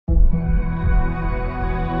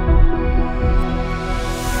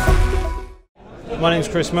My name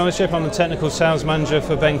is Mellowship. I'm the Technical Sales Manager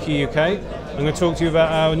for BenQ UK. I'm going to talk to you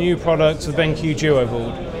about our new product, the BenQ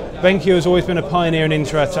DuoBoard. BenQ has always been a pioneer in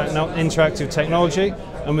interactive technology,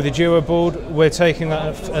 and with the DuoBoard we're taking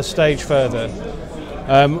that a stage further.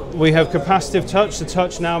 We have capacitive touch. The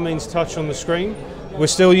touch now means touch on the screen. We're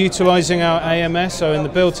still utilising our AMS, so in the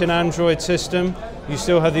built-in Android system you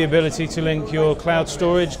still have the ability to link your cloud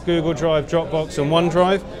storage, Google Drive, Dropbox and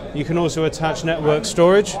OneDrive. You can also attach network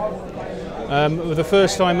storage. For the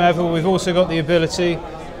first time ever, we've also got the ability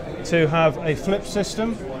to have a flip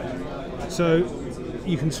system, so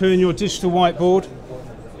you can turn your digital whiteboard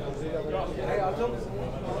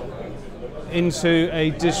into a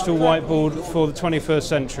digital whiteboard for the 21st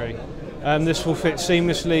century. This will fit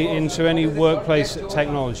seamlessly into any workplace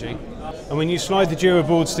technology. And when you slide the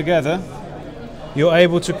DuoBoards together, you're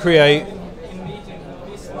able to create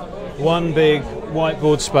one big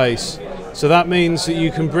whiteboard space. So that means that you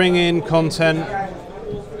can bring in content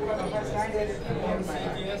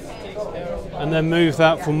and then move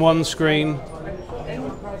that from one screen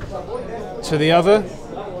to the other.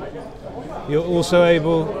 You're also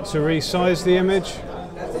able to resize the image,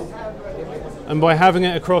 and by having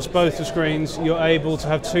it across both the screens you're able to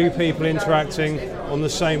have two people interacting on the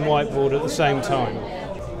same whiteboard at the same time.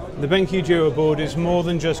 The BenQ DuoBoard is more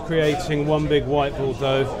than just creating one big whiteboard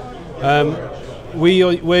though.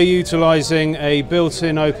 We're utilising a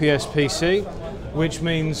built-in OPS PC, which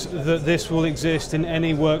means that this will exist in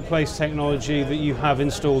any workplace technology that you have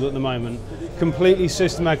installed at the moment. Completely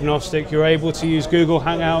system agnostic, you're able to use Google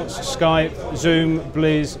Hangouts, Skype, Zoom,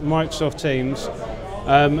 Blizz, Microsoft Teams,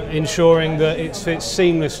 ensuring that it fits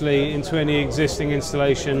seamlessly into any existing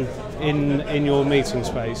installation in your meeting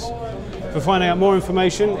space. For finding out more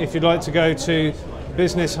information, if you'd like to go to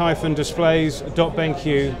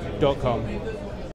business-displays.benq.com.